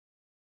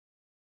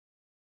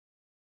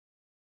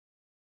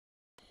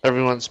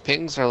Everyone's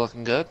pings are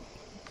looking good.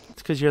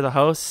 It's because you're the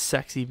host,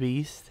 sexy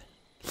beast.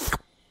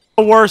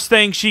 The worst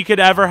thing she could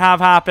ever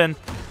have happen.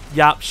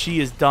 Yup, she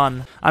is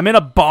done. I'm in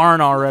a barn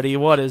already.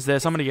 What is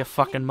this? I'm gonna get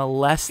fucking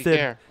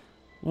molested.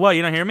 What,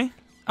 you don't hear me?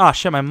 Oh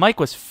shit, my mic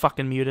was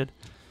fucking muted.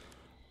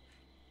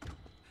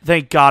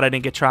 Thank God I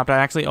didn't get trapped. I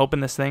actually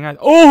opened this thing.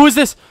 Oh, who's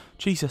this?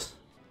 Jesus.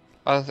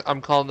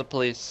 I'm calling the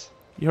police.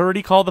 You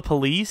already called the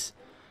police?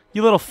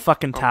 You little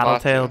fucking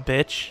tattletale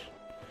bitch.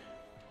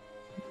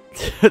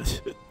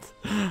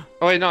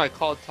 Oh wait, no, I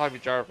called Tommy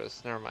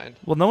Jarvis. Never mind.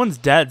 Well, no one's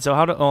dead, so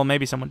how do... Oh,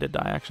 maybe someone did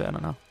die, actually. I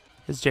don't know.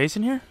 Is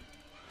Jason here?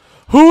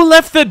 Who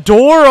left the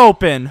door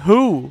open?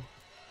 Who?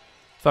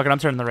 Fuck it, I'm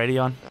turning the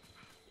radio on.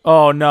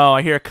 Oh, no,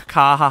 I hear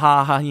ka ha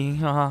ha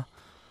ha.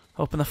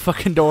 Open the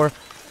fucking door.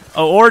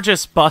 Oh, or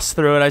just bust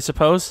through it, I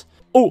suppose.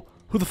 Oh,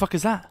 who the fuck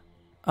is that?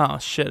 Oh,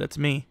 shit, it's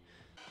me.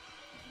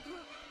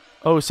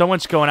 Oh,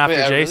 someone's going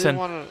after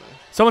Jason.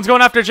 Someone's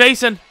going after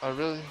Jason. Oh,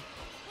 really?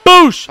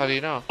 Boosh! How do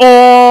you know?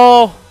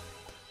 Oh!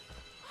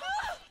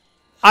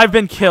 I've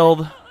been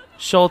killed.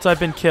 Schultz, I've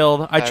been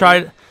killed. I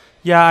tried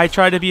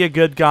to be a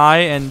good guy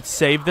and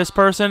save this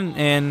person,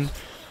 and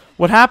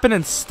what happened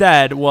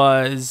instead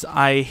was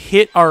I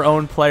hit our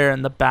own player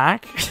in the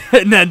back,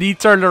 and then he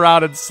turned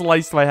around and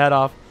sliced my head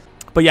off.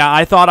 But yeah,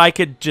 I thought I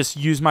could just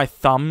use my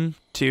thumb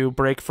to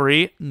break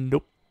free.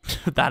 Nope.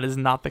 That is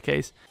not the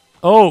case.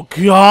 Oh,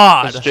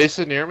 God. Is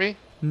Jason near me?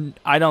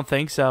 I don't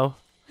think so.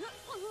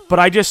 But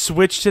I just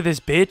switched to this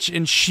bitch,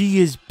 and she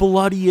is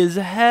bloody as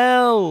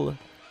hell.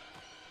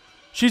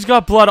 She's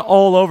got blood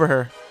all over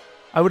her.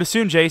 I would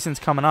assume Jason's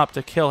coming up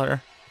to kill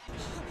her.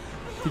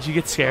 Did you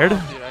get scared?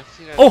 Oh, dude, I've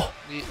seen it. Oh!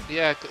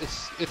 Yeah,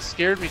 it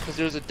scared me because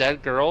there was a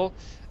dead girl,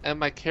 and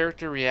my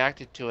character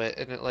reacted to it,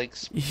 and it like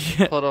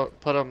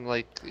put him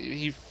like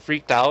he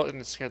freaked out, and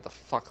it scared the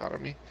fuck out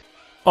of me.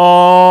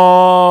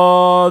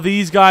 Oh,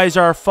 these guys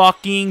are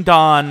fucking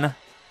done.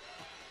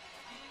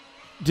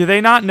 Do they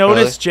not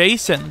notice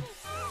Jason?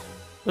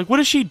 Like, what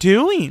is she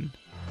doing?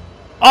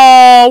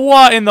 Oh,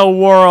 what in the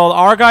world?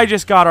 Our guy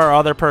just got our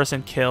other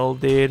person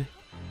killed, dude.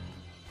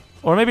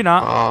 Or maybe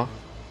not.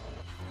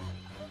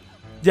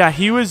 Yeah,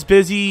 he was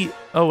busy.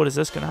 Oh, what is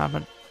this gonna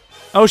happen?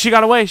 Oh, she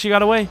got away. She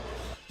got away.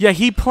 Yeah,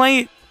 he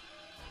plays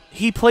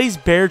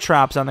bear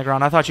traps on the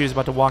ground. I thought she was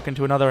about to walk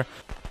into another.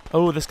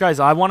 Oh, this guy's...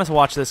 I want us to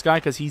watch this guy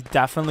because he's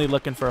definitely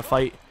looking for a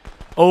fight.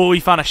 Oh, he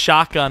found a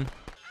shotgun.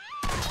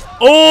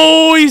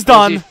 Oh, he's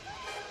done.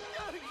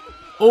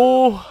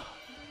 Oh,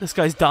 this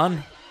guy's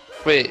done.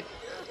 Wait,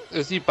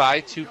 is he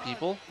by two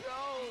people?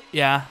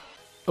 Yeah.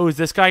 Oh, is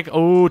this guy...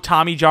 Oh,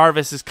 Tommy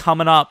Jarvis is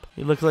coming up.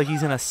 He looks like he's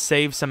going to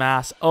save some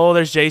ass. Oh,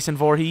 there's Jason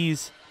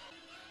Voorhees.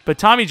 But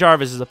Tommy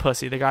Jarvis is a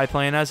pussy, the guy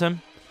playing as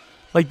him.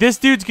 Like, this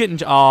dude's getting...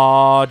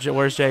 Oh,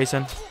 where's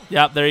Jason?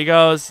 Yep, there he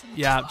goes.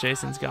 Yep,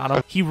 Jason's got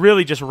him. He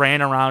really just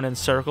ran around in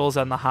circles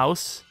in the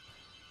house.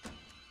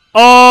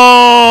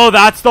 Oh,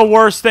 that's the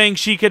worst thing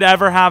she could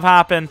ever have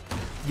happen.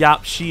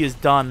 Yep, she is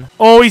done.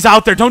 Oh, he's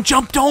out there. Don't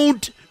jump.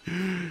 Don't.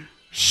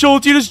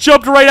 Schultz, you just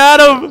jumped right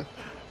at him.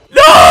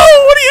 No,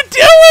 what are you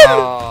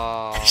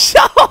doing?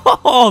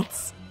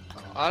 Schultz.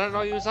 I don't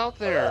know he was out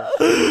there.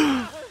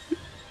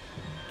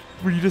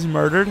 Were you just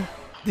murdered?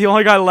 The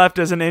only guy left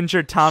is an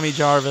injured Tommy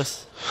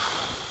Jarvis.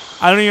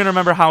 I don't even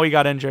remember how he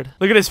got injured.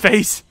 Look at his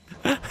face.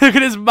 Look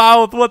at his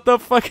mouth. What the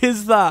fuck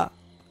is that?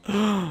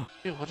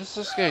 Dude, what is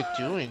this guy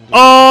doing, dude?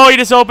 Oh, he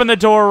just opened the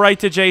door right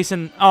to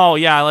Jason. Oh,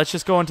 yeah, let's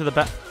just go into the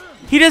back.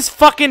 He just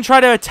fucking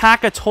tried to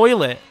attack a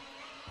toilet.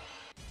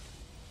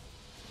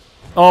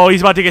 Oh,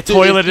 he's about to get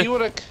toileted.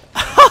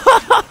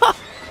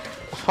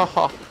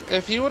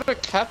 If he would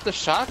have kept the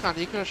shotgun,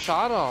 he could have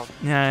shot him.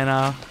 Yeah, I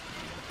know.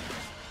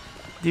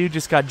 Dude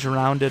just got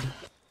drowned.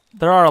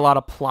 There are a lot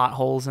of plot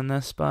holes in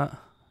this, but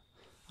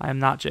I am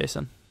not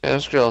Jason. Yeah,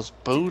 this girl's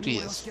booty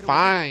is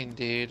fine,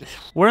 dude.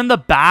 We're in the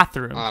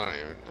bathroom. I don't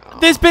even know.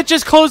 This bitch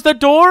just closed the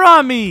door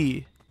on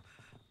me.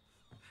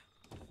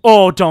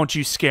 Oh, don't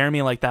you scare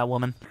me like that,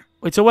 woman.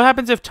 Wait, so what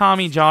happens if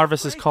Tommy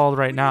Jarvis is called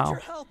right now?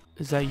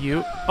 Is that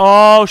you?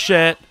 Oh,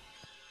 shit.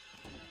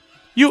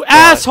 You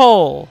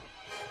asshole!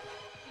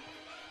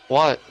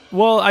 What?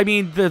 Well, I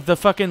mean, the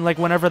fucking, like,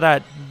 whenever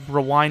that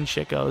rewind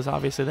shit goes,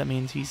 obviously that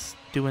means he's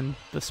doing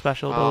the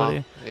special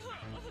ability.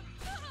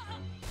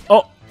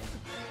 Oh.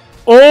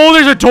 Oh,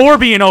 there's a door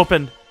being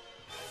opened.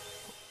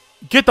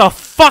 Get the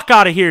fuck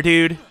out of here,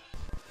 dude.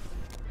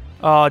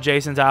 Oh,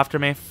 Jason's after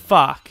me.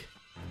 Fuck.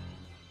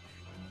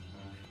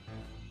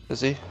 Is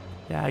he?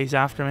 Yeah, he's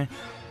after me.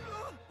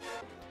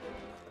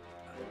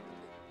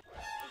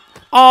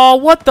 Oh,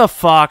 what the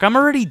fuck? I'm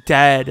already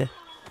dead.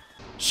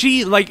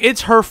 She, like,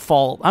 it's her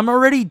fault. I'm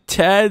already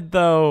dead,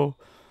 though.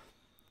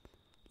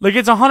 Like,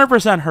 it's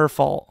 100% her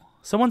fault.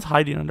 Someone's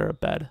hiding under a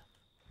bed.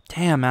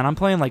 Damn, man, I'm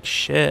playing like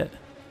shit.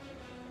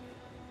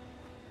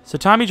 So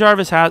Tommy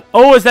Jarvis has...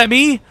 Oh, is that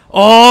me?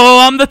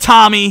 Oh, I'm the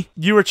Tommy.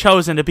 You were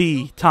chosen to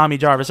be Tommy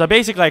Jarvis. So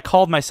basically, I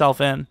called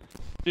myself in.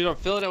 Dude, I'm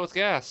filling it with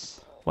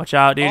gas. Watch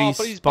out, dude. Oh, He's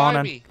by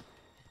spawning. me.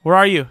 Where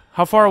are you?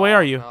 How far away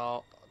are you?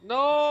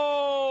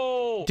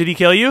 No. Did he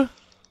kill you?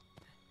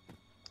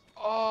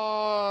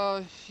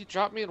 Oh, he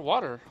dropped me in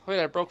water.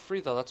 Wait, I broke free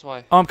though. That's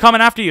why. Oh, I'm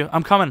coming after you.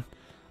 I'm coming.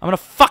 I'm gonna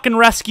fucking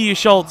rescue you,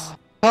 Schultz.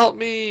 Help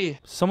me!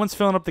 Someone's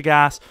filling up the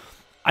gas.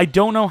 I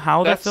don't know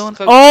how they're filling.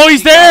 'cause Oh,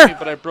 he's he got there! me,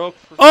 but I broke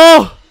free.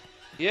 Oh!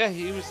 Yeah,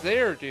 he was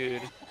there,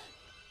 dude.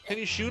 Can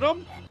you shoot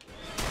him?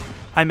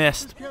 I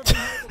missed.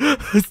 Oh,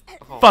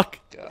 Fuck.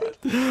 God.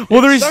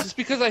 Well, It sucks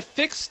because I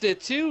fixed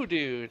it too,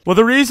 dude. Well,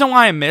 the reason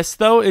why I missed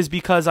though is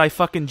because I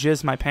fucking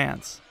jizzed my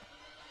pants.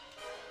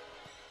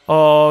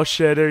 Oh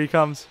shit! Here he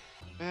comes.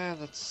 Man,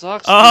 that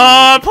sucks.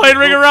 Oh, dude. playing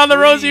Ring Around the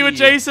Rosie with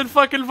Jason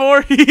fucking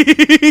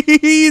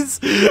Voorhees.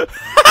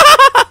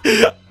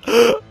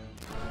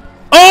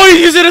 Oh,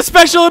 he's using a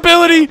special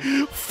ability.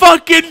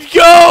 Fucking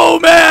go,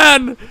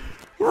 man!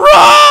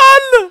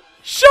 Run!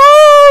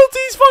 Schultz!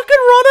 He's fucking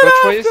running Which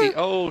after. way is he?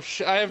 Oh,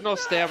 I have no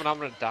stamina. I'm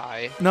gonna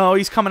die. No,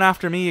 he's coming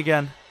after me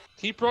again.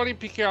 Keep running,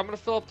 PK. I'm gonna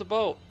fill up the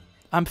boat.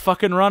 I'm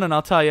fucking running,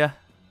 I'll tell you.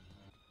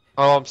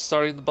 Oh, I'm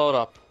starting the boat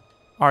up.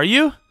 Are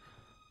you?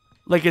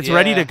 Like it's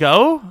ready to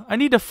go? I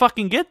need to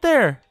fucking get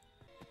there.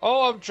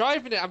 Oh, I'm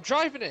driving it. I'm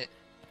driving it.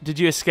 Did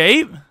you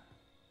escape?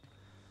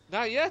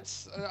 Not yet.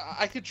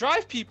 I could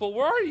drive people.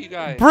 Where are you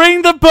guys?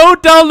 Bring the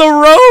boat down the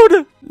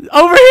road!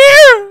 Over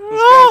here!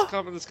 This guy's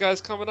coming. This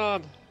guy's coming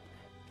on.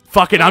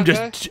 Fuck it,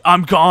 Okay.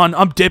 I'm gone.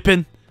 I'm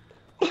dipping.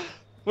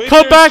 Wait,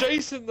 Come back!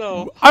 Jason,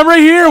 though. I'm right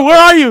here. Where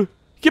are you?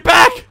 Get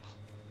back!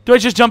 Do I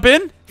just jump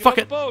in? Get Fuck on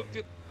it. the boat.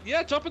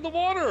 Yeah, jump in the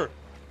water.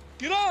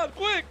 Get on,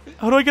 quick.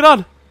 How do I get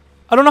on?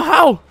 I don't know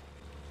how.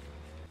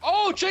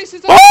 Oh,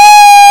 Jason's.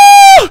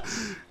 Oh!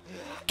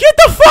 Get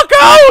the fuck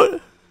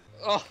out!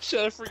 Oh shit,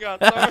 I forgot.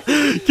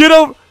 Sorry. Get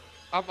over.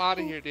 I'm out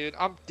of here, dude.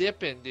 I'm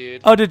dipping,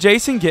 dude. Oh, did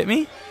Jason get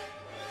me?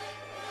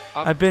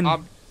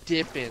 I'm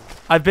dipping.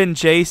 I've been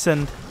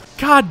Jason.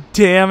 God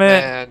damn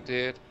it. Man,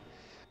 dude.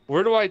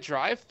 Where do I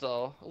drive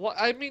though? Well,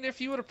 I mean, if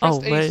you would have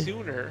pressed A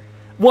sooner.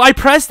 Well, I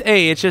pressed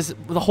A. It's just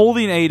the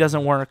holding A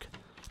doesn't work.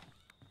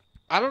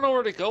 I don't know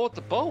where to go with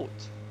the boat.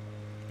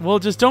 Well,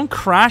 just don't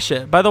crash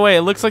it. By the way,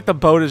 it looks like the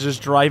boat is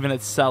just driving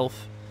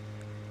itself.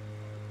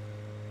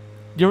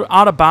 You're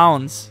out of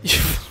bounds. You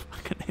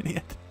fucking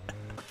idiot.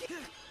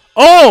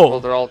 Oh! Well,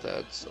 they're all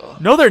dead, so.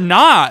 No, they're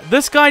not.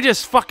 This guy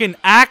just fucking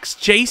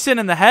axed Jason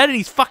in the head, and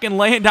he's fucking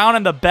laying down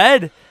in the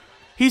bed.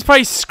 He's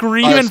probably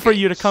screaming for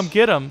you to come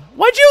get him.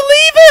 Why'd you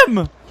leave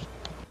him?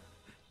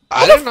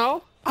 I don't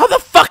know. How the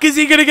fuck is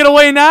he gonna get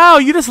away now?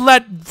 You just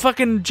let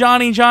fucking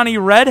Johnny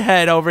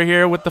Redhead over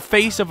here with the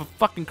face of a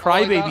fucking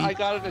crybaby. I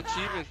got an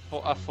achievement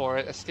for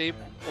it. Escape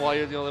while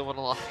you're the only one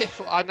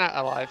alive. I'm not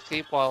alive.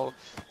 Escape while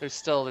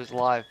there's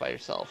alive by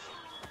yourself.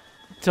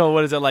 So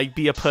what is it, like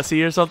be a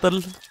pussy or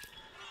something?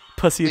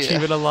 Pussy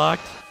achievement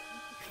unlocked.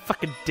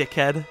 Fucking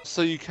dickhead.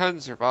 So you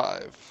can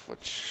survive,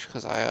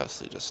 because I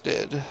obviously just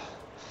did.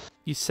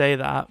 You say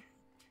that,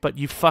 but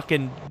you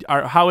fucking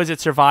are. How is it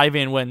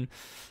surviving when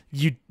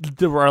you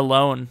were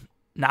alone?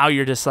 Now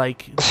you're just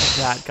like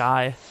that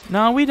guy.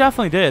 No, we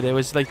definitely did. It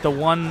was like the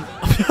one.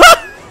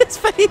 His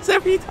face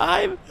every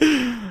time.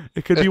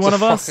 It could be one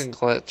of us. It's a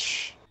fucking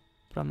glitch.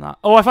 But I'm not.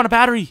 Oh, I found a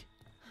battery.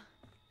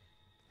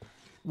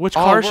 Which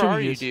car should we use? Where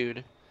are you,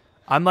 dude?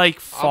 I'm like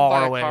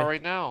far I'm away. by a car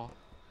right now.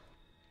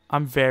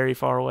 I'm very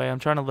far away. I'm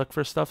trying to look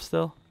for stuff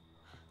still.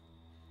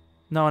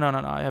 No.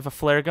 I have a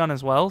flare gun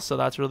as well, so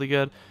that's really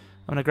good.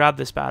 I'm gonna grab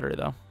this battery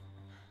though.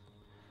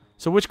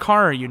 So which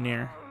car are you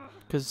near?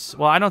 Because,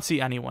 well, I don't see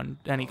any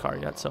car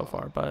yet so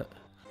far, but...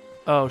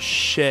 Oh,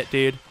 shit,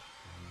 dude.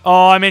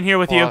 Oh, I'm in here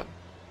with you.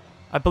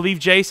 I believe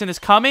Jason is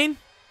coming.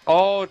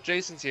 Oh,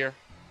 Jason's here.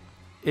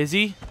 Is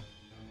he?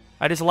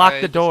 I just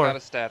locked the door. Got a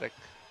static.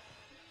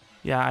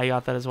 Yeah, I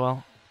got that as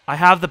well. I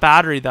have the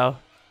battery, though.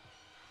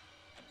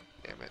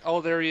 Damn it. Oh,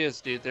 there he is,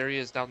 dude. There he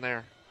is down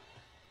there.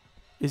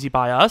 Is he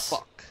by us?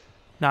 Fuck.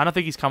 No, I don't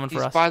think he's coming for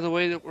us. He's by the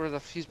way where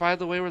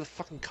the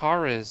fucking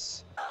car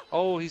is.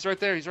 Oh, he's right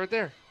there. He's right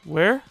there.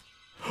 Where?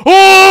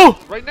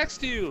 Oh! Right next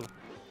to you.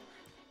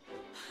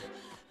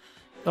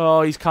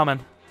 Oh, he's coming.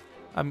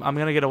 I'm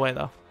gonna get away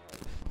though.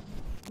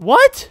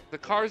 What? The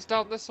car's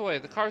down this way.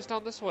 The car's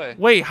down this way.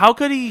 Wait, how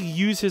could he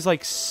use his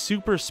like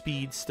super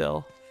speed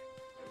still?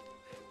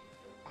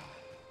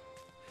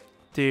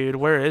 Dude,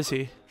 where is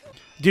he?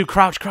 Dude,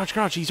 crouch.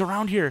 He's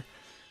around here.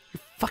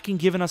 You're fucking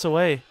giving us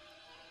away.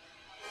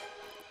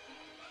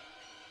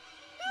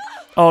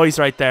 Oh, he's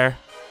right there.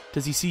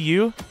 Does he see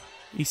you?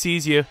 He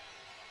sees you.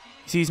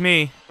 He sees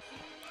me.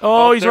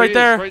 Oh, he's right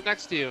there. Right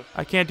next to you.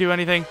 I can't do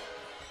anything.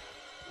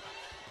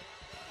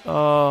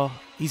 Oh,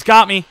 he's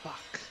got me.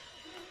 Fuck.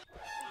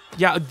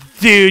 Yeah,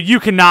 dude,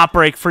 you cannot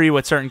break free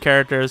with certain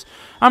characters.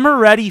 I'm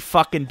already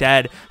fucking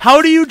dead.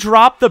 How do you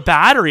drop the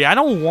battery? I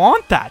don't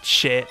want that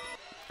shit.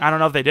 I don't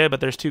know if they did,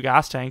 but there's 2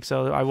 gas tanks,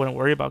 so I wouldn't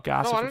worry about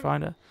gas if we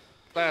find it.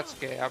 That's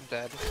okay. I'm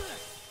dead.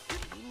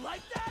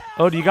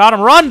 Oh, do you got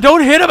him? Run!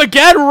 Don't hit him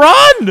again!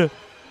 Run!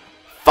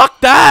 Fuck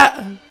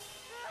that!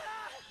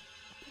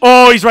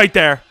 Oh, he's right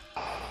there.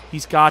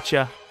 He's got you.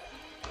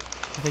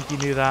 I think you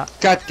knew that.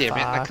 God damn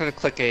it! I couldn't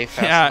click A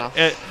fast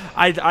enough.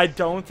 I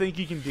don't think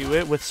you can do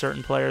it with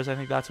certain players. I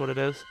think that's what it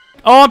is.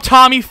 Oh, I'm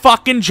Tommy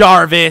fucking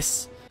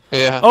Jarvis.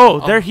 Yeah.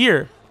 Oh, they're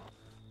here.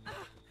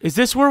 Is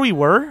this where we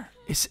were?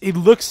 It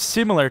looks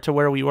similar to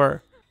where we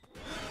were.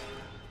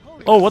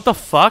 Oh, what the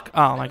fuck?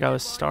 Oh my god, I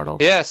was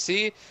startled. Yeah,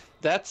 see?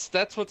 That's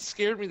what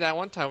scared me that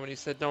one time when you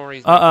said don't worry,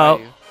 he's not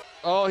by you.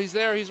 Oh, he's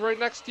there. He's right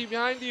next to you,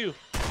 behind you.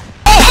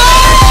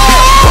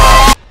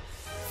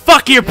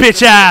 Fuck your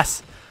bitch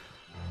ass!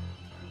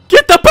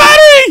 Get the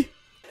battery!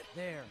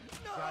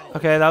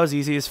 Okay, that was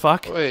easy as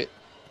fuck. Wait.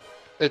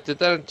 It did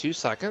that in 2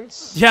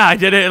 seconds? Yeah, I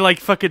did it in like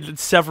fucking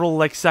several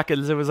like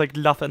seconds. It was like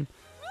nothing.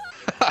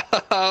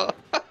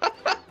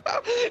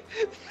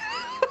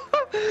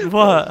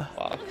 What?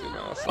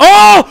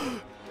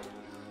 Oh!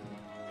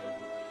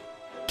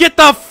 Get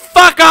the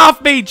fuck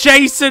off me,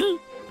 Jason!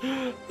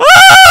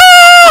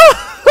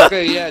 Ah!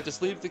 Okay, yeah,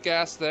 just leave the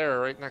gas there,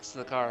 right next to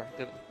the car.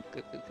 Good.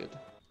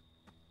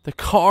 The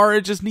car,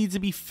 it just needs to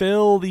be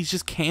filled. He's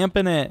just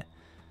camping it.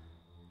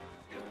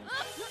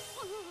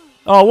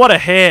 Oh, what a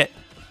hit.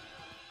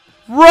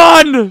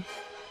 Run!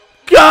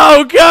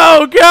 Go,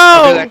 go, go!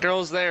 Okay, that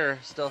girl's there,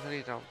 still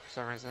hitting him for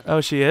some reason.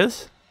 Oh, she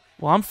is?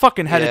 Well, I'm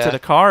fucking headed to the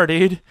car,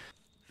 dude.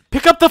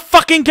 Pick up the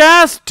fucking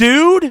gas,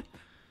 dude!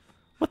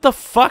 What the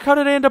fuck? How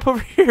did I end up over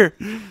here?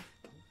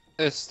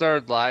 It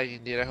started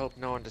lagging, dude. I hope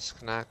no one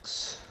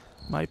disconnects.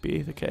 Might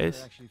be the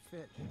case.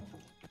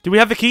 Do we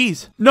have the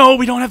keys? No,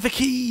 we don't have the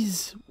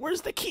keys.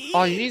 Where's the keys?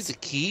 Oh, you need the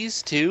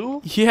keys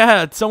too?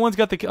 Yeah, someone's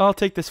got the... I'll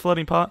take this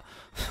floating pot.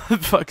 For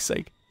fuck's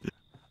sake.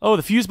 Oh,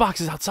 the fuse box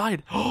is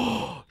outside.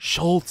 Oh,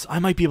 Schultz, I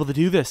might be able to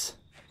do this.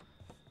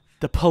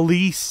 The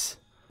police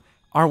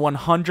are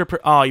 100%...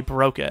 Oh, he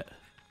broke it.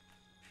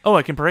 Oh,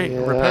 I can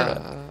repair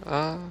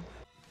it.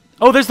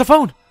 Oh, there's the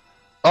phone.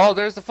 Oh,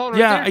 there's the phone right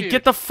there, dude.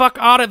 Get the fuck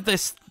out of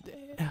this.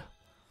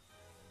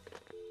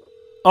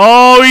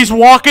 Oh, he's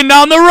walking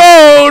down the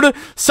road.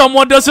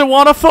 Someone doesn't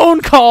want a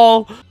phone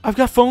call. I've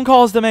got phone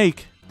calls to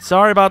make.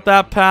 Sorry about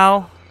that,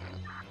 pal.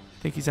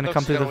 I think he's going to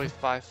come through the... Only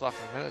 5 fucking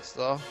minutes,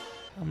 though.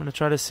 I'm going to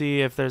try to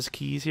see if there's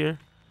keys here.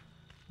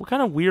 What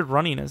kind of weird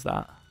running is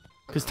that?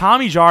 Because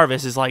Tommy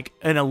Jarvis is like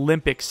an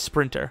Olympic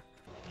sprinter.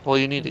 Well,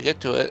 you need to get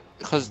to it,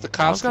 because the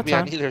cops can be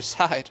on either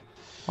side.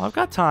 Well, I've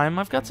got time.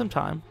 I've got some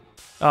time.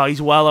 Oh,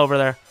 he's well over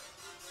there.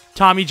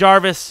 Tommy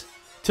Jarvis,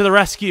 to the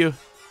rescue.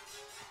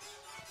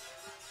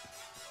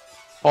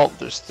 Oh,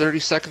 there's 30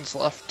 seconds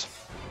left.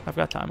 I've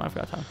got time. I've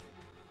got time.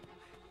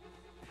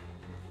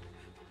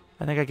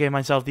 I think I gave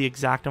myself the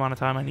exact amount of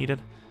time I needed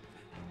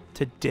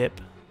to dip.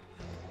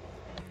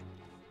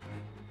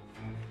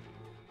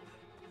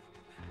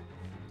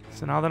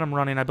 So now that I'm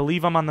running, I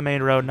believe I'm on the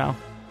main road now.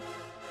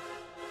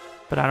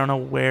 But I don't know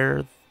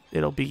where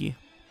it'll be.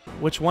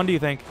 Which one do you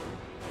think?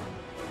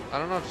 I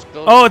don't know, just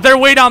go. Oh, they're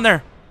way down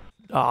there.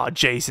 Oh,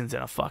 Jason's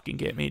gonna fucking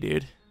get me,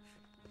 dude.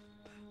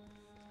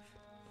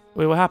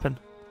 Wait, what happened?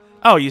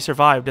 Oh, you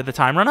survived. Did the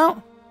time run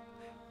out?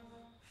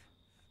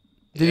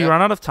 Did you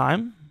run out of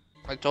time?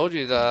 I told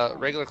you the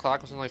regular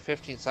clock was only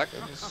 15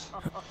 seconds.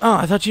 Oh,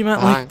 I thought you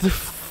meant like the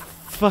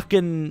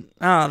fucking...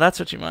 Oh, that's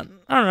what you meant.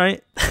 All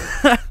right.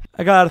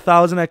 I got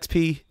 1,000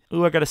 XP.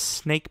 Ooh, I got a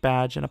snake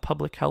badge and a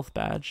public health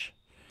badge.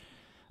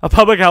 A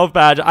public health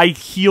badge. I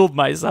healed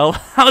myself.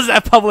 How's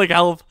that public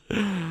health?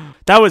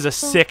 That was a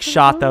sick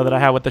shot, though, that I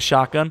had with the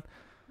shotgun.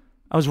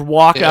 I was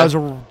walking, I was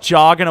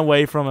jogging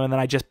away from him, and then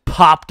I just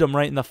popped him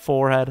right in the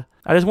forehead.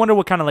 I just wonder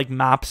what kind of, like,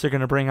 maps they're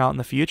going to bring out in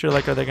the future.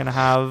 Like, are they going to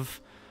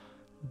have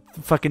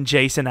fucking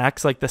Jason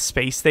X, like, the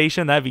space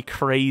station? That'd be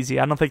crazy.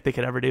 I don't think they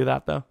could ever do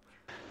that, though.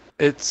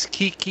 It's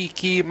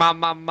ki, ma,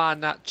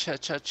 not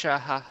cha,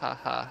 ha,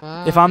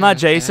 ha. If I'm not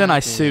Jason, I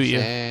sue you.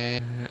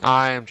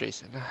 I am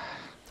Jason.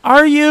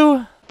 Are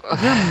you?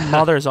 Your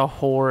mother's a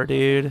whore,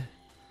 dude.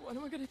 What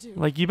am I gonna do?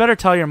 Like, you better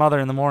tell your mother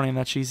in the morning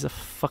that she's a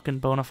fucking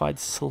bona fide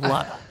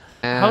slut.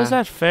 How is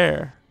that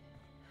fair?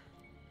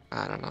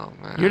 I don't know,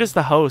 man. You're just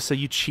the host, so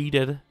you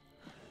cheated.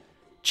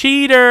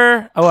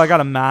 Cheater! Oh, I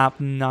got a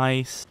map.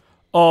 Nice.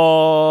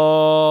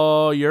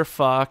 Oh, you're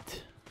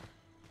fucked.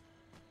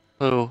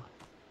 Who?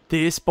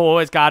 This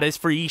boy's got his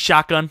free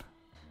shotgun.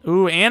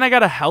 Ooh, and I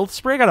got a health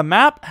spray. I got a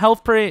map,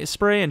 health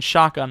spray, and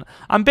shotgun.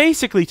 I'm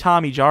basically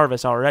Tommy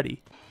Jarvis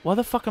already. Why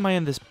the fuck am I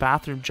in this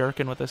bathroom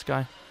jerking with this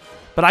guy?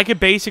 But I could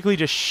basically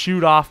just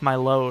shoot off my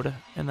load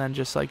and then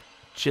just, like,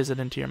 jizz it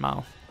into your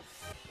mouth.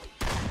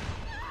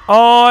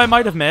 Oh, I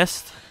might have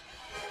missed.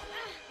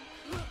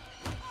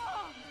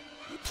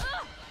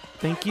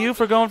 Thank you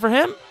for going for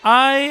him.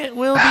 I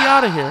will be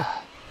out of here.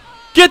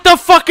 Get the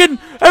fucking...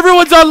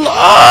 Everyone's on...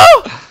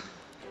 Oh!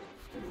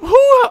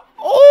 Who...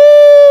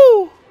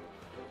 Oh!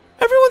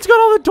 Everyone's got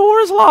all the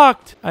doors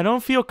locked. I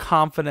don't feel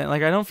confident.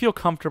 Like, I don't feel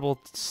comfortable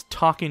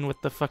talking with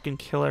the fucking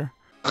killer.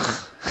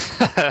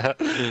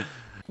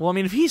 Well, I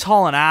mean, if he's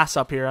hauling ass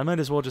up here, I might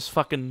as well just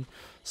fucking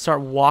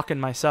start walking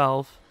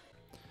myself.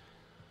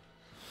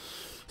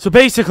 So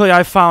basically,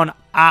 I found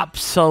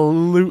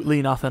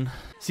absolutely nothing.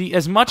 See,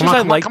 as much as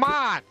I like... Come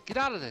on! Get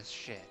out of this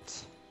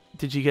shit.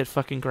 Did you get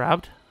fucking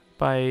grabbed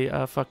by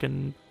a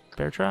fucking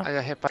bear trap? I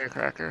got hit by a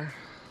cracker.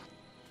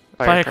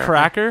 By a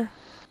cracker?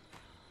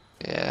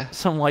 Yeah.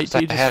 Some white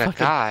dude just had a fucking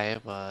guy,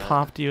 but...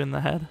 popped you in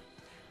the head.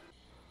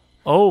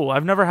 Oh,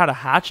 I've never had a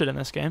hatchet in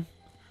this game.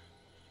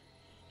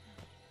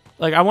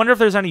 Like, I wonder if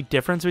there's any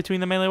difference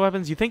between the melee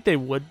weapons. You think they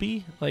would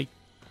be, like,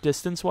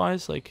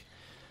 distance-wise? Like,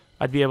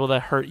 I'd be able to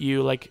hurt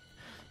you. Like,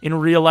 in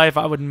real life,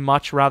 I would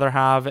much rather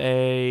have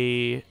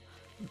a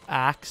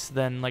axe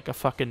than, like, a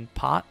fucking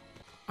pot.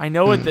 I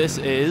know what this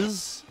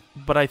is,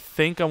 but I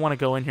think I want to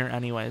go in here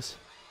anyways.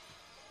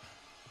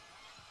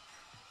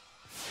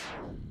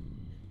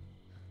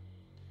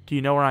 Do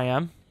you know where I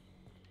am?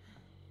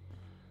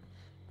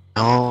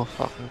 No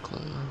fucking clue.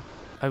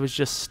 I was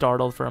just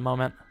startled for a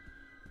moment.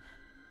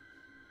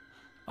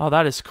 Oh,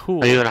 that is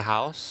cool. Are you in a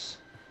house?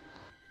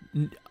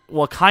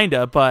 Well,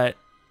 kinda, but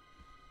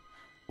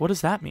what does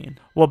that mean?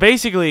 Well,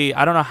 basically,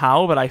 I don't know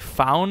how, but I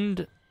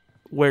found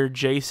where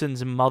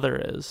Jason's mother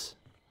is.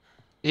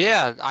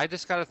 Yeah, I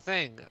just got a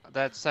thing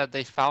that said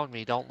they found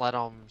me. Don't let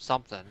them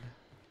something.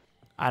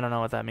 I don't know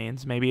what that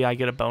means. Maybe I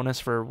get a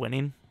bonus for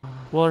winning?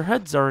 Well, her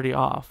head's already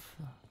off.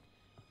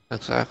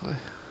 Exactly.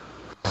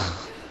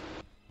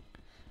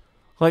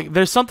 Like,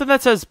 there's something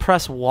that says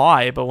press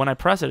Y, but when I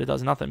press it, it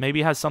does nothing. Maybe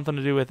it has something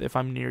to do with if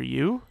I'm near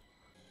you?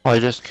 Well, I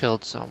just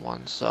killed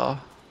someone, so...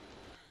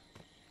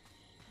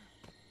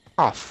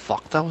 Oh,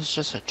 fuck, that was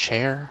just a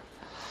chair.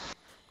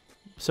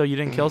 So you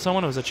didn't kill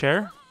someone? It was a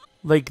chair?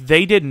 Like,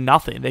 they did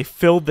nothing. They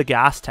filled the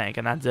gas tank,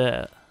 and that's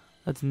it.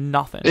 That's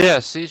nothing. Yeah,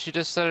 see, she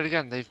just said it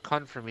again. They've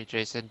come for me,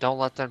 Jason. Don't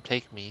let them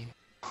take me.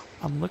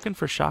 I'm looking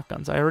for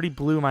shotguns. I already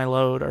blew my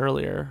load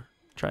earlier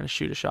trying to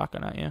shoot a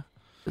shotgun at you.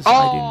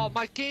 Oh,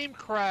 my game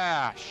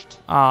crashed!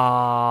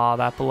 Aw,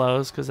 that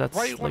blows, because that's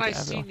right when like I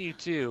seen you,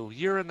 too.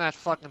 You're in that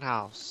fucking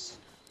house.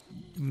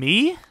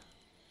 Me?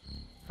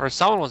 Or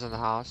someone was in the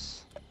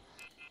house.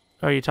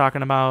 Are you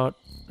talking about,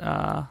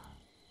 Oh,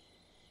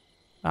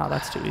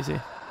 that's too easy.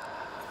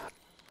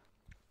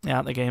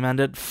 Yeah, the game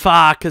ended.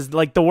 Fuck, because,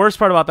 like, the worst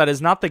part about that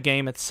is not the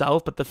game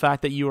itself, but the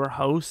fact that you were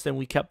host and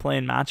we kept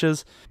playing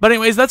matches. But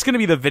anyways, that's going to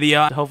be the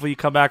video. Hopefully you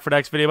come back for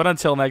next video, but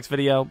until next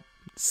video,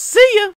 see ya!